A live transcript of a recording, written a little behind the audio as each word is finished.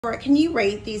Can you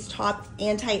rate these top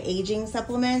anti-aging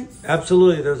supplements?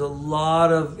 Absolutely. There's a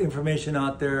lot of information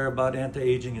out there about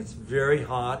anti-aging. It's very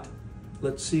hot.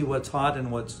 Let's see what's hot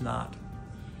and what's not.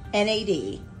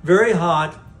 NAD. Very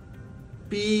hot.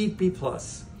 B, B+.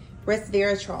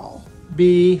 Resveratrol.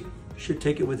 B, should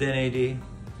take it with NAD.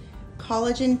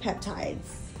 Collagen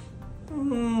peptides.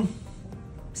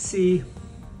 C.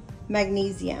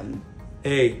 Magnesium.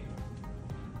 A.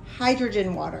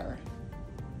 Hydrogen water.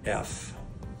 F.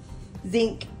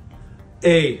 Zinc.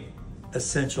 A.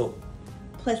 Essential.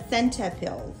 Placenta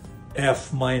pills.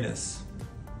 F-.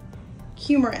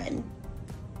 Coumarin.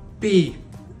 B.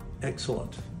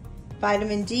 Excellent.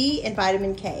 Vitamin D and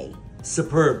vitamin K.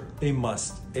 Superb. A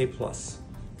must. A+.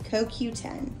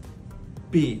 CoQ10.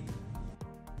 B.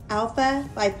 Alpha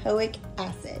lipoic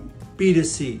acid. B to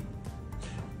C.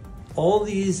 All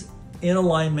these in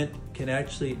alignment can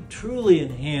actually truly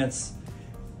enhance,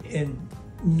 and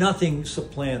nothing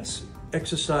supplants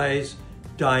exercise,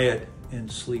 diet,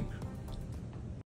 and sleep.